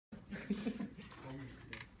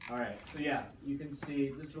All right, so yeah, you can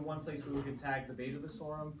see this is the one place where we can tag the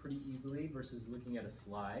vasovasorum pretty easily versus looking at a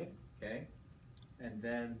slide, okay? And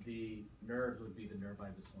then the nerves would be the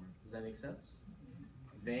nervi vasorum. Does that make sense?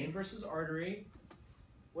 Vein versus artery.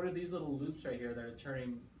 What are these little loops right here that are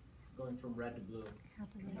turning, going from red to blue?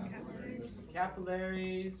 Capillaries.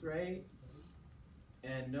 Capillaries, right?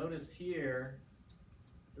 And notice here,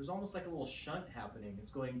 there's almost like a little shunt happening.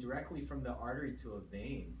 It's going directly from the artery to a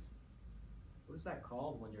vein. What is that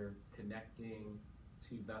called when you're connecting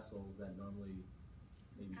two vessels that normally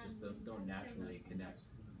maybe just don't naturally connect?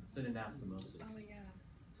 It's an anastomosis. Oh, yeah.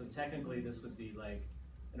 So technically this would be like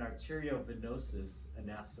an arteriovenosus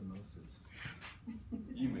anastomosis.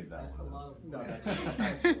 You made that That's a one. lot of No, that's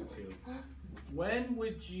real too. When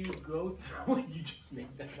would you go through, you just made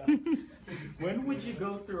that up. When would you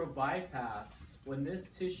go through a bypass when this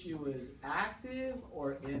tissue is active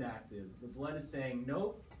or inactive? The blood is saying,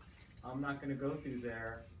 nope, I'm not going to go through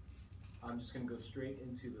there. I'm just going to go straight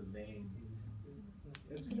into the vein.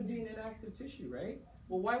 It's going to be an inactive tissue, right?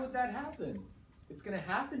 Well, why would that happen? It's going to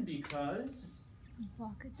happen because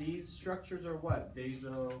these structures are what?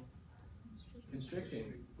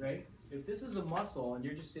 Vasoconstricting, right? If this is a muscle and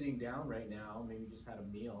you're just sitting down right now, maybe you just had a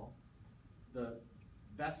meal, the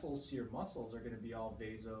vessels to your muscles are going to be all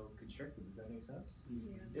vasoconstricted. Does that make sense?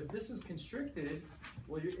 Yeah. If this is constricted,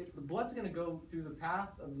 well, the blood's going to go through the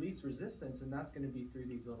path of least resistance, and that's going to be through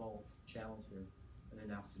these little channels here, an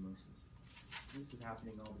anastomosis. This is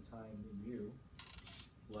happening all the time in you.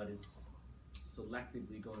 Blood is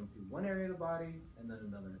selectively going through one area of the body and then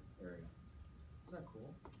another area. Isn't that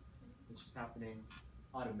cool? It's just happening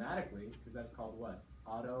automatically, because that's called what?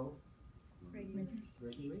 Auto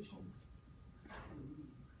regulation.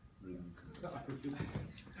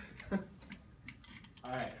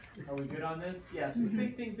 All right, are we good on this? Yeah, so the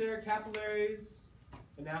big things there: capillaries,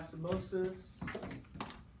 anastomosis,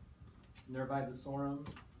 nervi vasorum,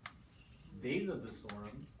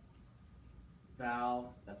 vasovasorum,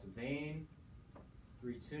 valve, that's a vein,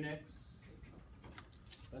 3 tunics,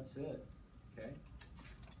 that's it, okay?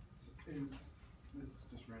 So this is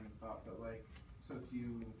just random thought, but like, so if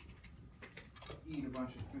you eat a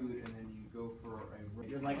bunch of food and then you go for a...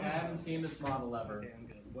 You're like, I haven't seen this model ever. Okay, I'm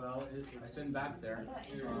good. Well, it's been back there.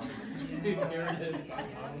 Here it is.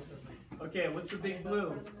 Okay, what's the big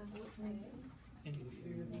blue?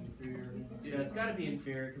 Yeah, it's got to be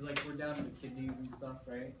inferior, because like we're down to the kidneys and stuff,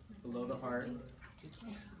 right? Below the heart.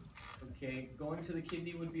 Okay, going to the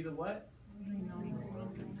kidney would be the what?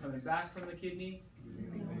 Coming back from the kidney?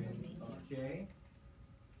 Okay.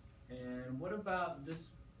 And what about this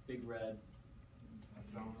big red?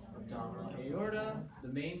 Abdominal aorta. The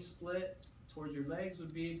main split towards your legs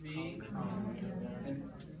would be the, and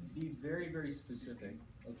be very, very specific.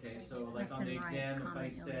 Okay, so like on the exam, if I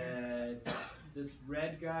said this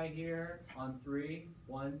red guy here on 3,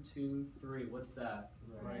 1, 2, 3, what's that?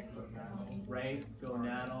 Right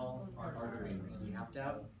gonadal artery. So you have to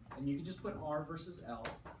have, and you can just put R versus L,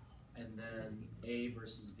 and then A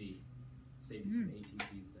versus V. Save you some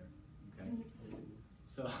ATPs there. Okay.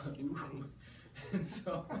 So, and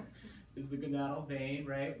so is the gonadal vein,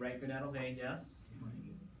 right? Right gonadal vein, yes.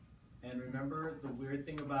 And remember the weird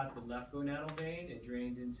thing about the left gonadal vein, it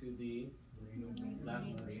drains into the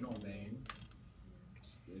left renal vein.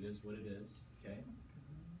 It is what it is, okay?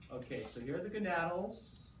 Okay, so here are the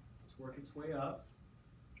gonadals. Let's work its way up.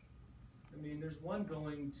 I mean, there's one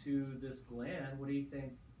going to this gland. What do you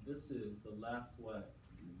think this is? The left what?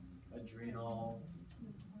 Adrenal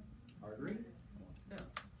artery? Yeah.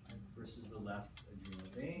 Versus the left adrenal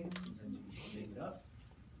vein. Sometimes you can make it up.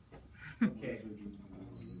 Okay.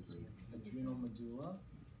 Adrenal medulla.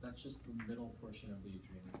 That's just the middle portion of the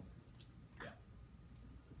adrenal. Yeah.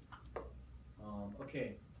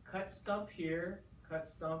 Okay. Cut stump here. Cut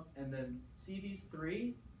stump, and then see these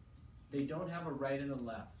 3? They don't have a right and a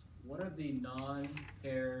left. What are the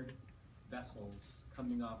non-paired vessels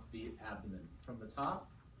coming off the abdomen? From the top?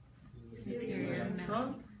 Superior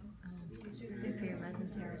trunk? Superior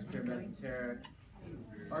mesenteric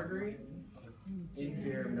artery,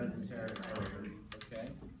 inferior mesenteric artery, okay?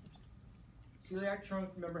 Celiac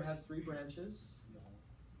trunk, remember, has 3 branches: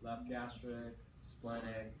 left gastric,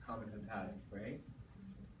 splenic, common hepatic, right?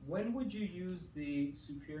 When would you use the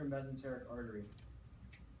superior mesenteric artery?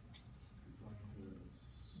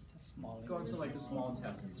 Going to like the small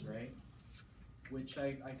intestines, right? Which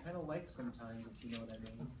I kind of like sometimes, if you know what I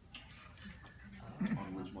mean.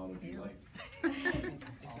 On which model do you like?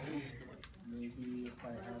 Maybe if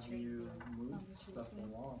I have you move stuff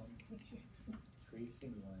along,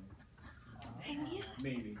 tracing wise.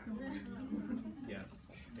 Maybe. Yes,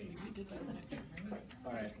 maybe.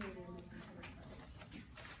 All right.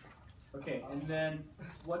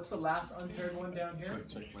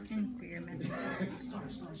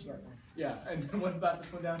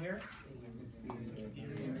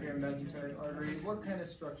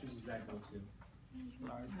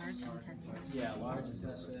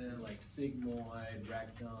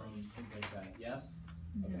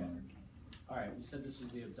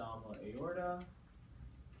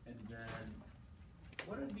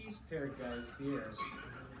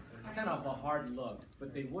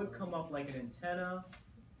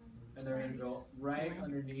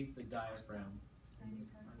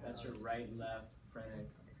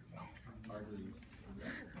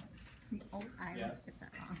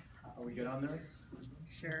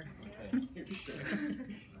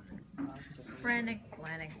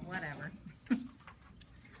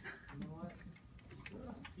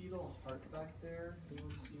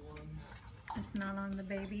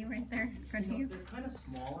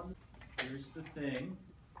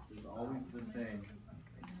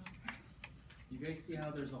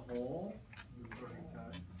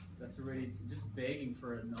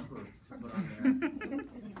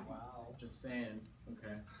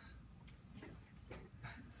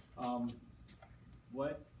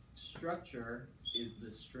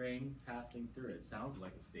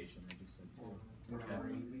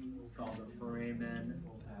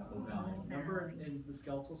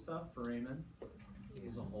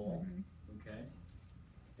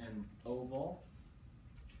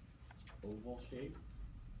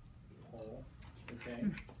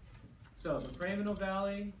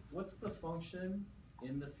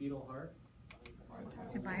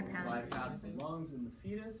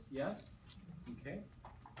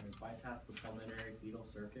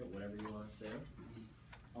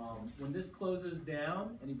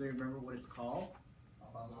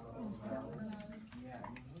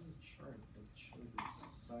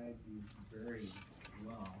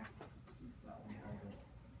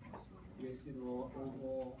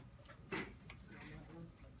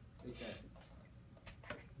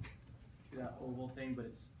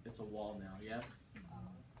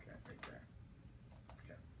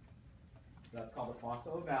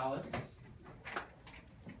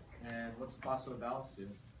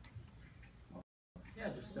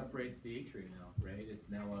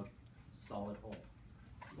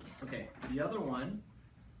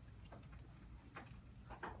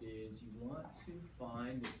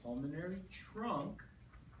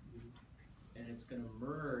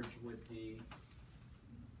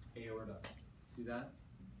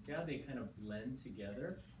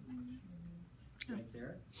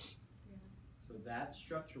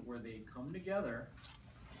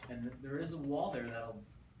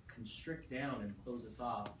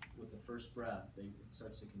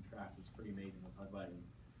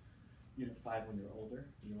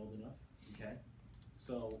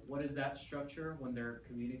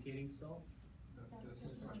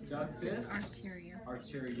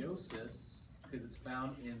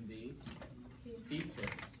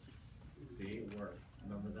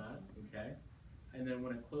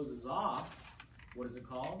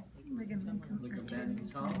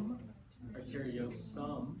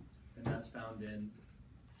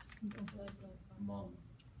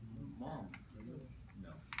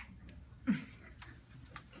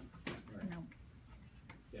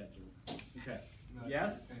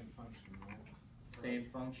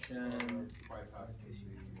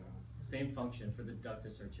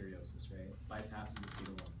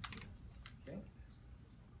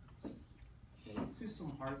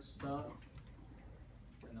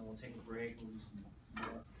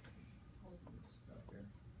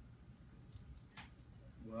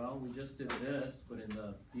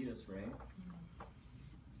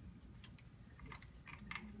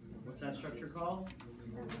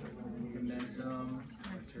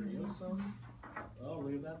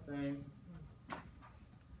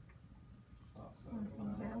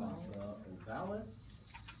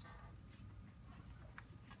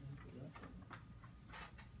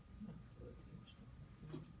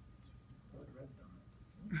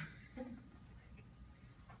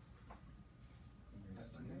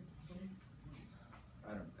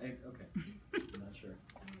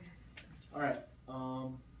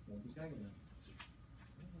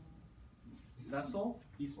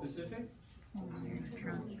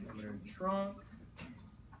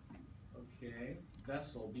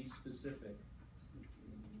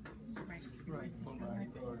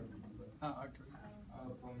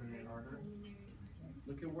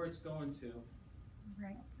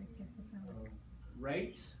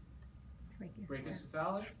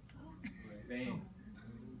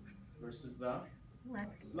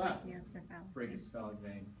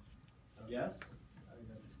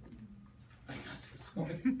 I got this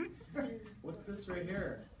one. What's this right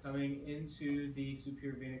here? Coming into the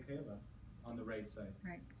superior vena cava on the right side.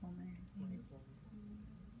 Right, pulmonary vein.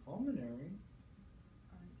 Pulmonary.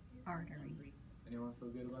 Artery. Anyone feel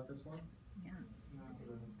good about this one? Yeah.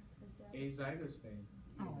 Azygos vein.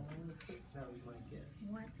 Oh. That was my guess.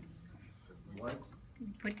 What?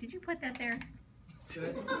 What? Did you put that there? Did I,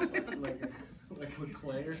 like with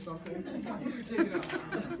clay or something? Take it out.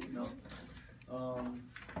 No.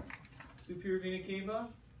 Superior vena cava.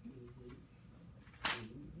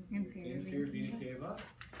 Inferior vena cava.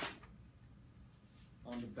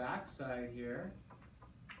 On the back side here,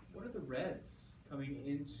 what are the reds coming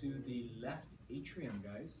into the left atrium,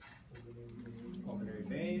 guys? Pulmonary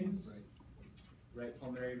veins, right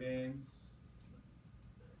pulmonary veins,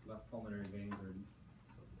 left pulmonary veins are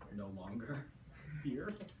no longer here.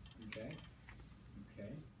 Okay,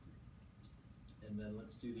 okay. And then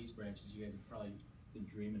let's do these branches. You guys have probably been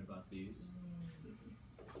dreaming about these.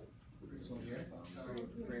 This one here, phalanx,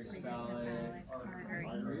 artery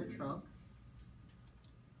or trunk.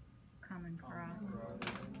 Common carotid.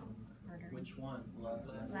 Artery. Which one? Left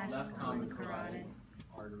common carotid.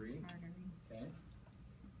 Artery. Artery. Okay.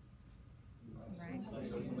 Right.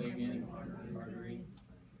 Ligament, artery,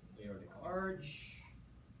 aortic arch.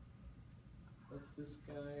 What's this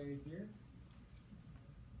guy here?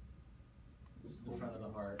 This is the front of the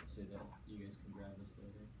heart, so that you guys can grab this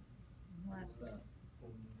later. What's Left that?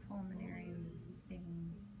 pulmonary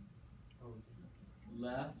vein.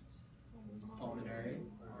 Left pulmonary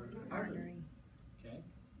artery. Artery. Okay.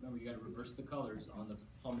 Remember, you got to reverse the colors on the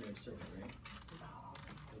pulmonary circuit, right?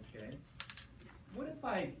 Okay. What if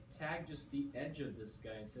I tag just the edge of this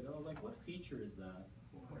guy and said, oh, like, what feature is that?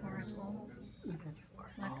 Auricle.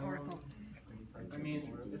 Left auricle. I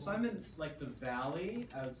mean, if I'm in, like, the valley,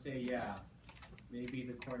 I would say, yeah, maybe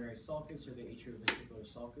the coronary sulcus or the atrioventricular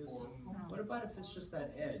sulcus. What about if it's just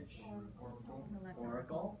that edge? The left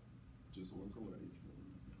Auricle? Just local or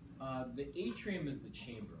The atrium is the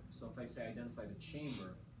chamber. So if I say identify the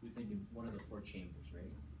chamber, you're thinking one of the four chambers,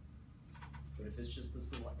 right? But if it's just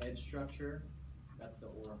this little edge structure, that's the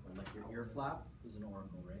auricle. Like your ear flap is an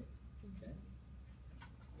auricle, right? Okay.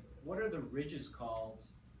 What are the ridges called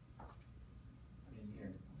in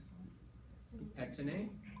here? Pectinae.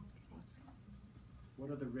 What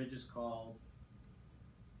are the ridges called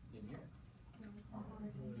in here?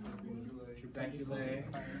 Trabeculae,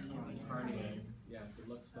 carneae. Yeah, good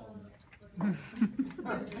luck spelling that.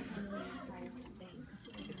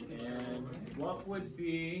 And what would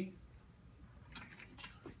be?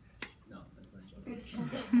 No, that's not joking.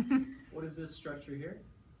 What is this structure here?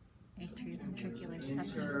 Atrioventricular septum.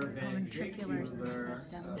 Interventricular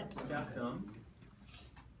septum. septum.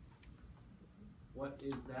 What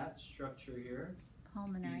is that structure here?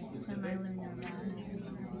 Pulmonary Be specific. semilunar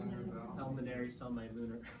valve. Pulmonary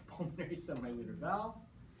semilunar valve.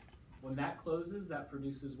 When that closes, that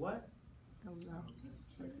produces what? The love.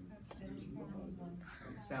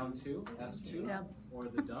 Sound 2, S2, Dub. or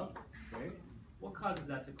the dub, right? What causes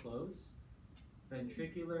that to close?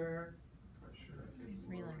 Ventricular,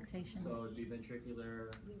 Relaxation. so it'd be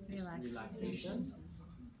ventricular Relaxation. relaxation.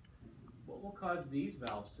 What will cause these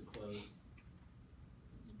valves to close?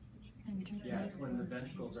 Yeah, it's when the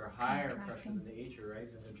ventricles are higher pressure than the atria, right?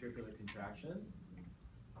 It's a ventricular contraction.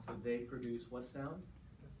 So they produce what sound?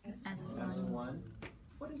 S1.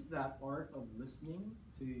 What is that art of listening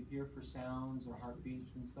to hear for sounds or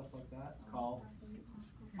heartbeats and stuff like that? It's called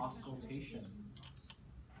auscultation.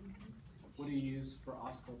 What do you use for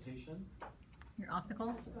auscultation? Your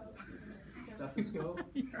oscillacles? Stethoscope.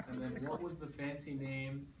 And then what was the fancy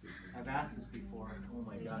name? I've asked this before. Oh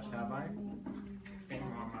my gosh, have I? And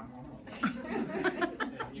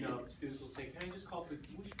you know, students will say, can I just call it the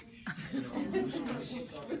whoosh whoosh? You know,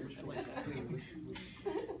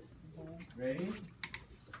 ready?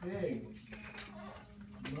 Big,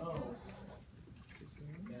 low,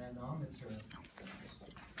 manometer,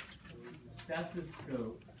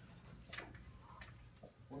 stethoscope.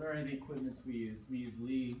 What are the equipments we use? We use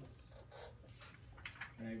leads.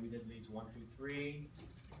 Right, we did leads 1 through 3. Is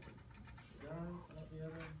that the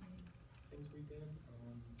other things we did?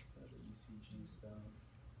 The ECG stuff.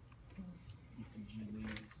 ECG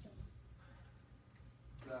leads.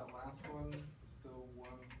 That last one, still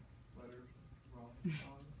one letter wrong on?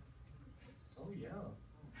 Oh yeah.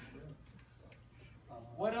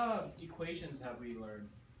 What equations have we learned?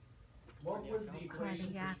 What was the equation for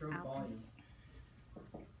Cardiac stroke output. volume?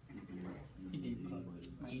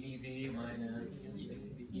 EDV minus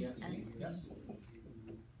ESV. Yep.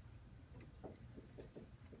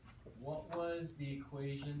 What was the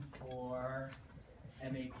equation for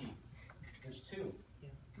MAP? There's two.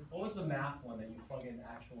 What was the math one that you plug in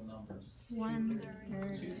actual numbers? 1/3.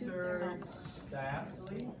 2/3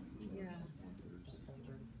 diastole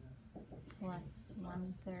Plus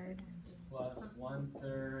 1/3. plus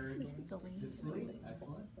 1/3 systole.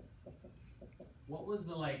 Excellent. What was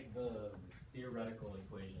the theoretical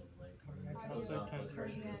equation? Like when it goes up, blood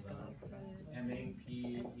pressure goes up. MAP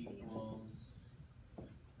equals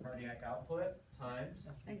cardiac output times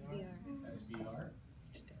SVR.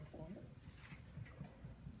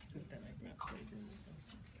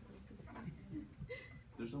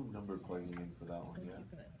 There's no number plugging in for that one, yeah?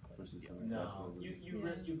 Versus the No,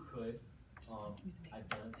 rest you could. I've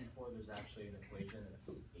done it before. There's actually an equation that's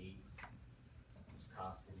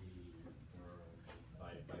viscosity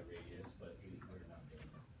divided by radius, but we're not doing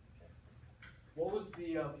that. Okay. What was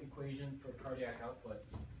the equation for cardiac output?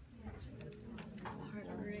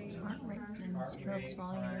 Heart rate and Heart stroke rate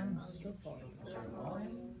volume. times stroke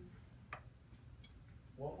volume.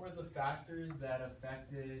 What were the factors that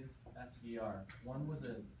affected SVR? One was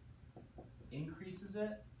increases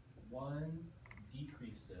it, one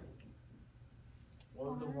decreases it.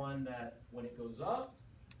 What were the one that when it goes up,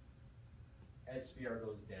 SVR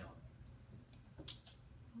goes down?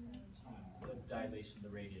 The dilation, the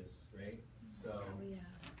radius, right? So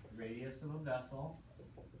radius of a vessel.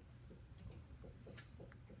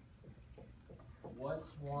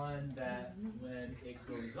 What's one that when it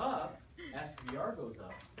goes up, SVR goes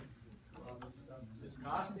up?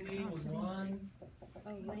 Viscosity was one.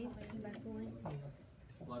 Oh, length, vessel length.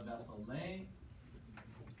 Blood vessel length.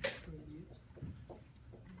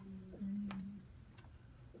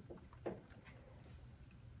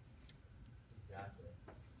 Exactly.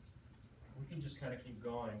 We can just kind of keep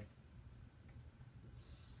going.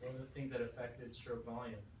 What are the things that affected stroke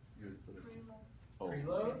volume? Oh,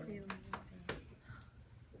 Preload.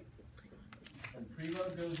 When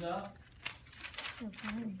preload goes up,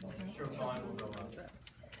 stroke volume will go up.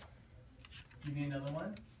 Give me another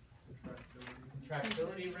one.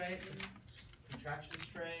 Contractility rate, contraction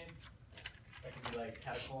strain. That could be like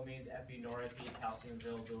catecholamines, epi, norepi, calcium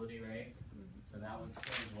availability rate. So that was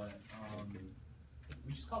what?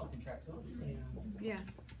 We just call it contractility rate. Yeah.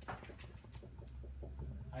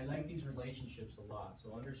 I like these relationships a lot.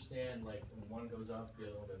 So understand like when one goes up, the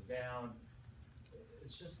other one goes down.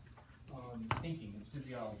 It's just thinking, it's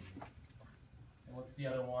physiology. And what's the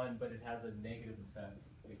other one? But it has a negative effect.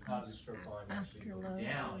 It causes stroke volume to actually go Afterload.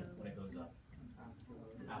 down when it goes up.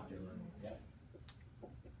 Afterload. Yep.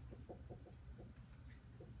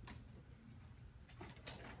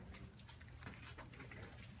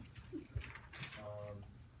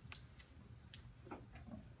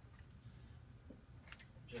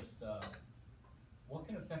 What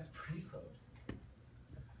can affect preload?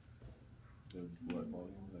 the blood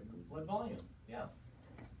volume that goes. Blood volume, yeah.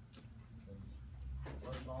 So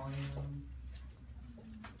blood volume,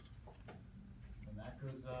 when that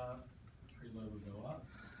goes up, preload would go up.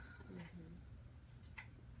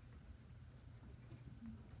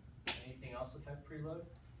 Anything else affect preload?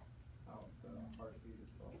 How the heartbeat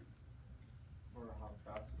itself, or how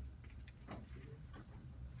fast it's beating,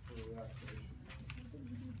 or the reactivation.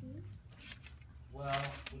 Well,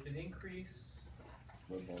 with an increase,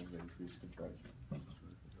 Blood volume increase contraction. what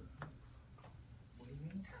do you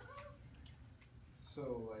mean?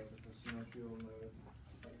 So like if the sinoatrial node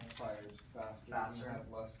fires faster, Faster. you have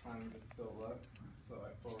less time to fill up, so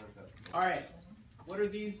like what was that? All right, what are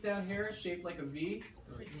these down here shaped like a V?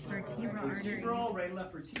 Vertebral Vertebral, arteries. right and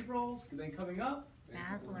left vertebrals, and then coming up,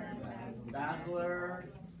 Basilar. basilar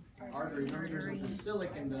artery. Remember there's a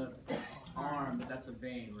basilic in the arm, but that's a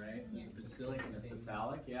vein, right? There's a basilic and a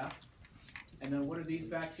cephalic, yeah? And then what are these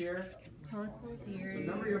back here? Posterior. So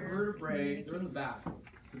remember your vertebrae, they're in the back.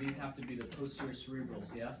 So these have to be the posterior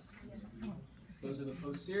cerebrals, yes? Those are the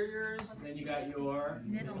posteriors, and then you got your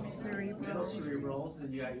Middle middle cerebral. cerebrals,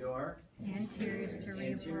 and you got your Anterior anterior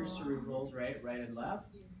cerebral. cerebrals, right? Right and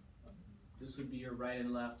left. This would be your right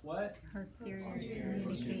and left what? Posterior Posterior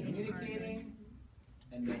communicating artery. communicating.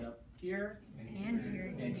 And then up here,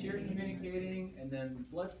 Anterior anterior communicating, and then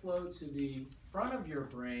blood flow to the front of your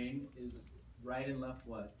brain is right and left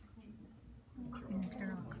what?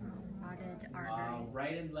 Internal carotid artery.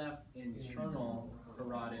 Right and left internal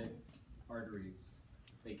carotid arteries.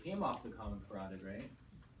 They came off the common carotid, right?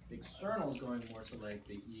 The external is going more to like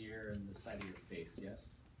the ear and the side of your face, yes?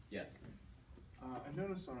 Yes. I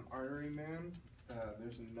noticed on Artery Man,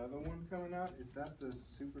 there's another one coming out. Is that the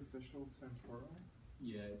superficial temporal?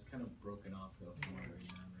 Yeah, it's kind of broken off though from where you're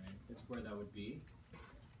at, right? It's where that would be.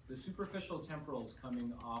 The superficial temporal is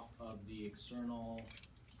coming off of the external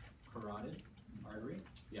carotid artery.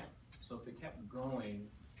 Yeah. So if it kept going,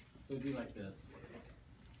 so it'd be like this.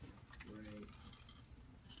 Right.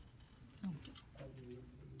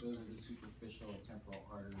 Those are the superficial temporal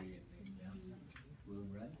artery and things, yeah. Blue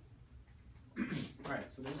and red.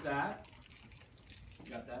 Alright, so there's that.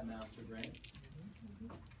 You got that mastered, right?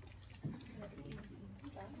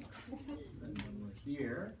 And then we're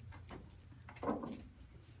here.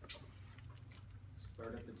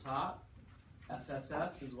 Start at the top.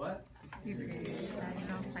 SSS is what? Superior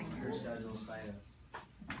sagittal Superior sinus. sagittal sinus.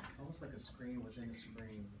 Almost like a screen within a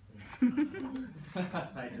screen.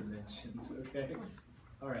 High dimensions, okay?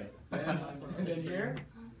 Alright, and then here?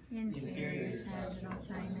 Inferior sagittal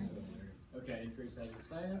sinus. Okay, inferior sagittal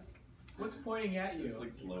sinus. What's pointing at you? It's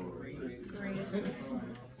like lower. Great.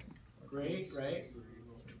 Great, right?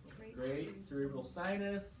 Great, cerebral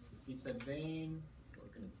sinus. If he said vein,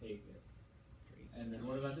 we're going to take it. And then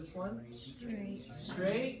what about this one? Straight.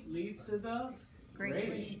 Straight leads to the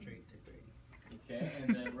Great. Okay,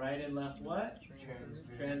 and then right and left what?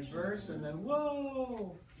 Transverse, and then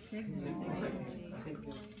whoa! Sigmoid.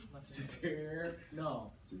 Superior,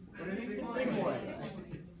 no. What is it? Sigmoid.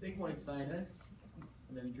 Sigmoid sinus.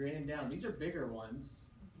 And then draining down. These are bigger ones.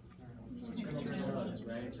 Internal jugular,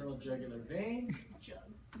 right? Internal jugular vein.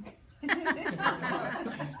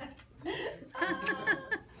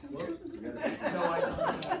 Whoops. No, I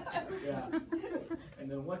don't. Yeah. And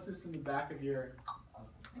then what's this in the back of your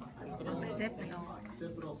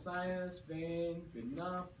occipital sinus, vein, good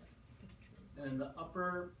enough. And the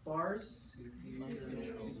upper bars,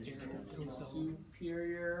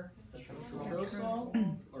 superior petrosal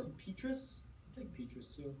or petrous. I think petrous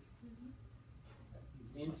too.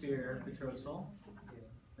 Inferior petrosal.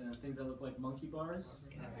 And things that look like monkey bars.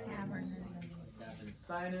 Cavernous. Cavernous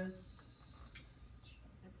sinus.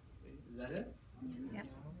 Is that it? Yep.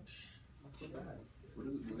 Not so bad. What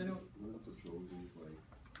are the Is petrosals like?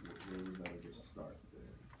 Where would that ever start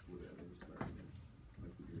there? Would it ever start there?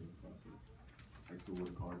 Like the dreaming process? Like so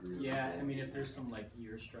would artery? Yeah, I mean if there's some like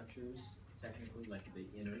ear structures, technically like the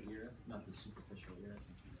inner ear, not the superficial ear.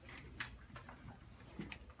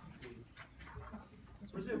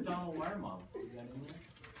 Where's the abdominal wire model? Is that in there?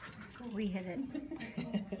 We hit it.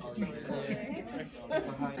 Oh, it's right there.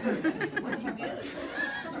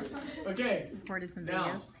 Okay, Recorded some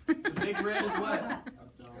now, videos. the big red is what?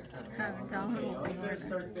 Okay, Abdominal always gotta aorta.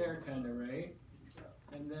 start there kinda, right?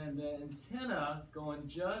 And then the antenna going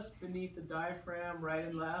just beneath the diaphragm, right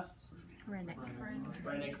and left. Phrenic.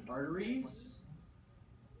 Phrenic arteries.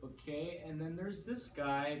 Okay, and then there's this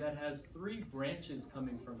guy that has 3 branches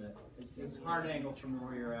coming from it. It's hard angle from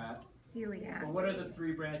where you're at. Celiac. But what are the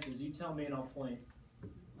 3 branches? You tell me and I'll point.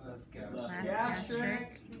 Left Left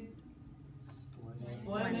gastric,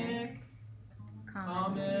 splenic,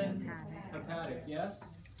 common, hepatic, yes?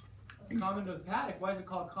 Common to hepatic, why is it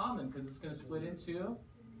called common? Because it's going to split into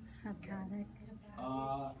Hepatic.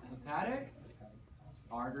 hepatic,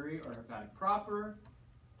 artery or hepatic proper,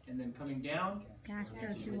 and then coming down,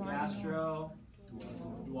 Gastroduodenal.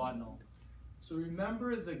 gastroduodenal. So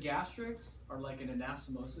remember the gastrics are like an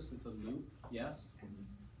anastomosis, it's a loop, yes?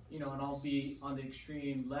 You know, and I'll be on the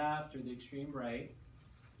extreme left or the extreme right.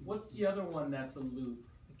 What's the other one that's a loop?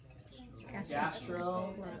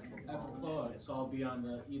 Gastro epiploid. So I'll be on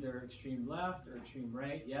the either extreme left or extreme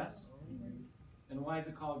right, yes? And why is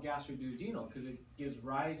it called gastroduodenal? Because it gives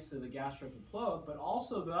rise to the gastroepiploid, but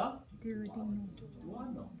also the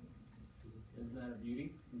duodenal. Isn't that a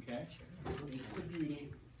beauty? Okay. It's a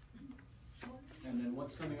beauty. And then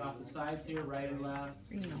what's coming off the sides here, right and left?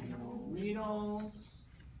 Renals.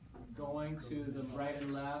 Going to the right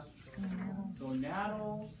and left.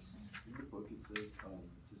 Gonadals. In the book it says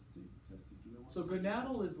testicular. So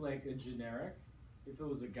gonadal is like a generic. If it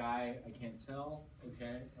was a guy, I can't tell.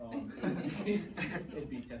 Okay. It'd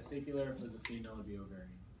be testicular. If it was a female, it'd be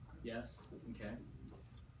ovarian. Yes. Okay.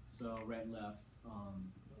 So right and left.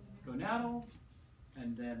 Gonadal.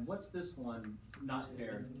 And then what's this one? Not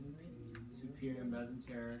paired. Superior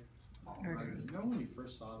mesenteric. Remember when you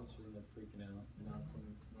first saw this, we were like freaking out. And now it's like,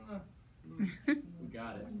 we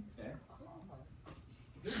got it. Okay.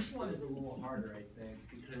 This one is a little harder, I think,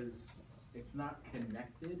 because it's not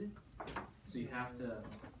connected. So you have to,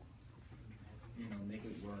 you know, make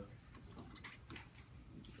it work.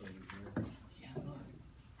 It's over here. Yeah, look.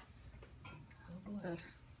 It's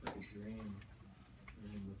like a dream.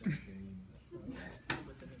 Dream within a dream.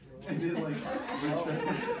 I did like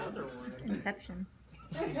Inception.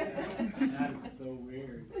 That is so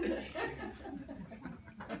weird.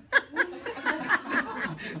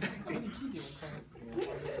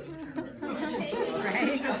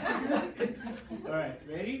 Right? Alright,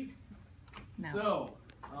 ready? No. So,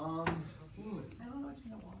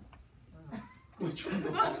 which one do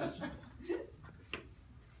I want?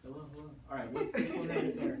 Hello, hello. All right, what's this one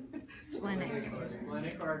right there? Splenic.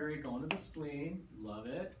 Splenic artery going to the spleen. Love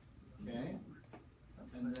it. Okay.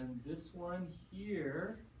 And then this one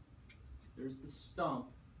here, there's the stump.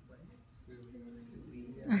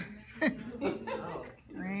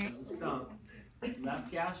 Right. There's the stump.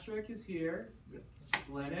 Left gastric is here.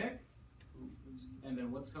 Splenic. And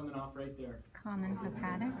then what's coming off right there? Common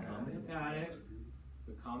hepatic. Common hepatic.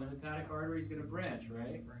 The common hepatic artery is going to branch,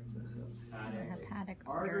 right? Hepatic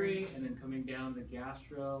Artery, and then coming down the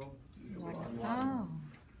gastro. Oh,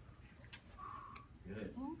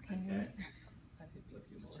 Good. okay. Let's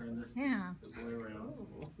just turn this Yeah. boy around.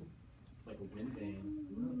 It's like a wind vane.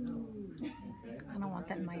 Okay. I don't want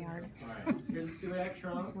that in my yard. All right. Here's the celiac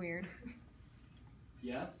trunk. It's weird.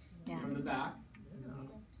 Yes. Yeah. From the back.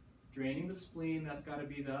 Draining the spleen. That's got to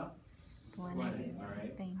be the splenic. All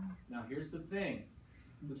right. Thing. Now here's the thing.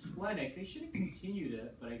 The splenic, they should have continued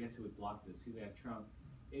it, but I guess it would block the celiac trunk.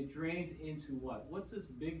 It drains into what? What's this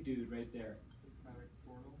big dude right there? Hepatic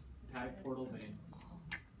portal. Hepatic portal vein.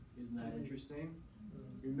 Isn't that interesting?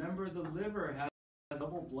 Remember, the liver has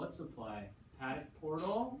double blood supply. Hepatic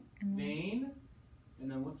portal, vein,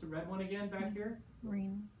 and then what's the red one again back here?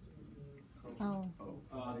 Renal. Oh,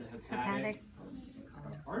 The hepatic hepatic.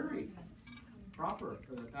 artery proper,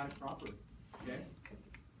 or the hepatic proper. Okay?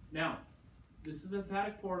 Now, this is the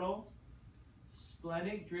hepatic portal.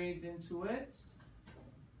 Splenic drains into it.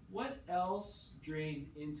 What else drains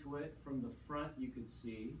into it from the front you could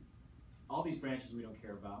see? All these branches we don't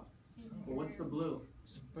care about. But what's the blue?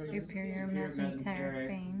 Superior mesenteric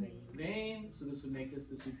vein. Vein. So this would make this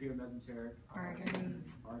the superior mesenteric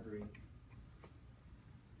artery.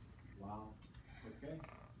 Wow. Okay.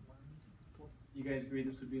 You guys agree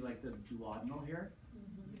this would be like the duodenal here?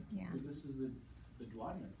 Yeah. Because this is the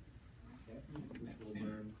duodenum. Okay. Which we'll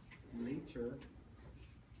learn later.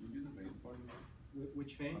 You do the vein part?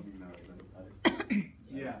 Which I vein? mean, the hepatic.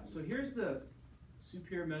 Yeah. So here's the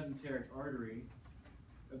superior mesenteric artery.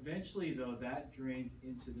 Eventually, though, that drains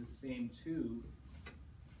into the same tube,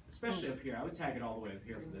 especially up here. I would tag it all the way up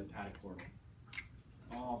here for the hepatic portal.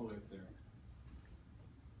 All the way up there.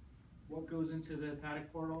 What goes into the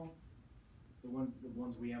hepatic portal? The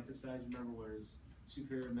ones we emphasize, remember, was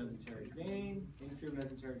superior mesenteric vein, inferior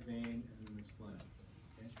mesenteric vein, and then the splenic.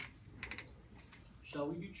 Okay. Shall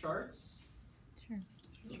we do charts? Sure.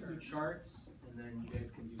 Let's do charts, and then you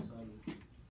guys can do some